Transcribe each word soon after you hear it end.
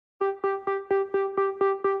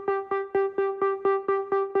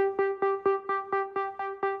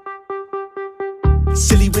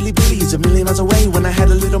Silly Willy Billy is a million miles away. When I had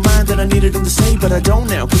a little mind that I needed him to say, but I don't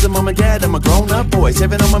now, cause I'm mom and dad, I'm a grown-up boy.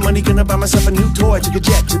 Saving all my money, gonna buy myself a new toy. Took a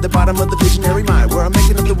jet to the bottom of the visionary mind, where I'm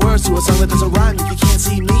making up the words to a song that doesn't rhyme. If you can't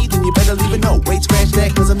see me, then you better leave a note. Wait, scratch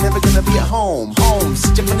that, cause I'm never gonna be at home. Home,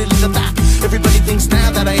 such a funny little thought. Everybody thinks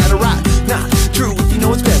now that I oughta rock. Not true, if you know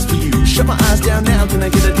what's best for you. Shut my eyes down now, can I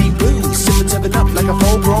get a deep blue? Sipping 7-Up like a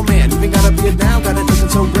full-grown man. Even got a beard now, got it looking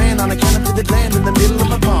so grand. On account of the gland in the middle of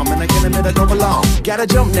my palm, and I can't admit I don't belong. Gotta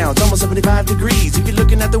jump now, it's almost 75 degrees. If you're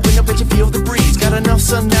looking at the window, bet you feel the breeze. Got enough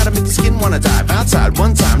sun now to make the skin wanna dive. Outside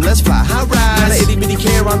one time, let's fly, high rise. Not a itty bitty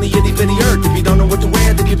care on the itty bitty earth. If you don't know what to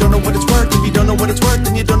wear, then you don't know what it's worth. If you don't know what it's worth,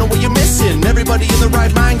 then you don't know what you're missing. Everybody in the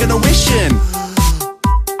right mind gonna wishing.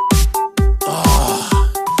 Oh.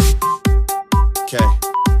 Okay,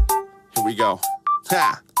 here we go.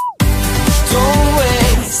 Ha! Don't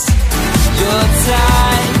waste your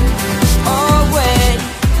time away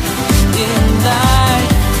in line.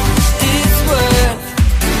 It's worth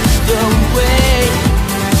the wait.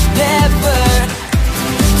 Never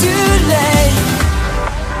too late.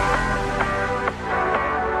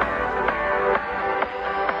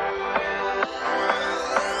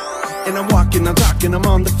 And I'm walking, I'm talking, I'm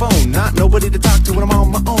on the phone. Not nobody to talk to when I'm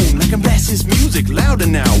on my own. I can blast this music louder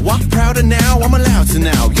now. Walk prouder now, I'm allowed to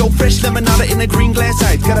now. Yo, fresh lemonada in a green glass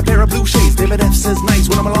ice. Got a pair of blue shades, David F says nice.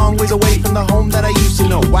 When I'm a long ways away from the home that I used to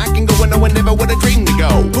know. I can go where no one ever would have dreamed to go.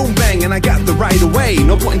 Boom bang, and I got the right away.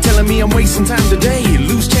 No point in telling me I'm wasting time today.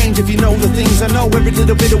 Lose change if you know the things I know. Every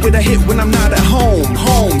little bit of it I hit when I'm not at home.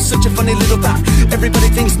 Home, such a funny little thought. Everybody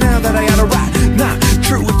thinks now that I oughta rock. Not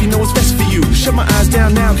true if you know what's best for you. Shut my eyes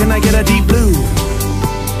down now, can I get a deep blue?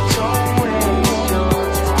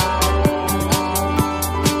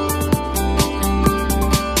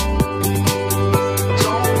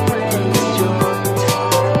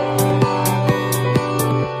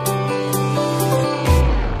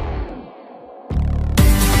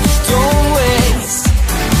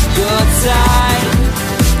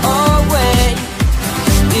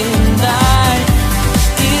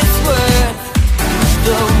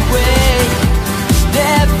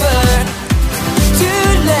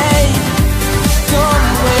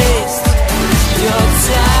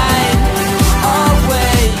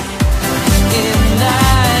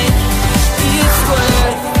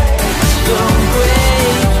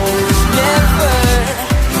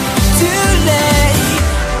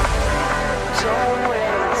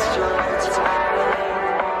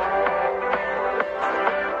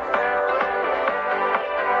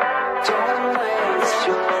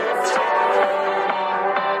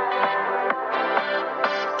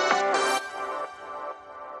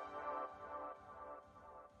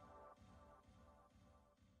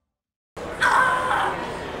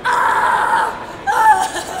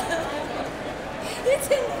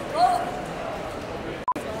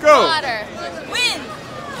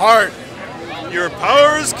 Heart, your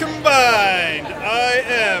powers combined. I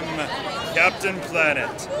am Captain Planet.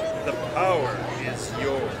 The power is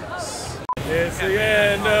yours. It's the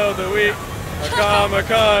end of the week, a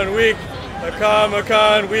Comic-Con week, a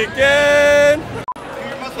Comic-Con weekend.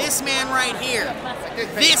 This man right here.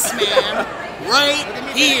 This man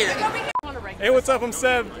right here. Hey, what's up? I'm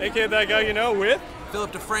Seb, aka That Guy You Know, with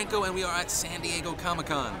Philip DeFranco, and we are at San Diego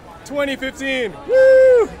Comic-Con. 2015.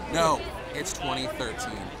 Woo! No, it's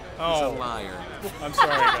 2013. Oh. He's a liar. I'm sorry,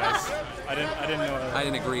 guys. I didn't know that. I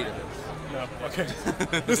didn't agree to this. No. Okay.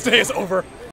 This day is over.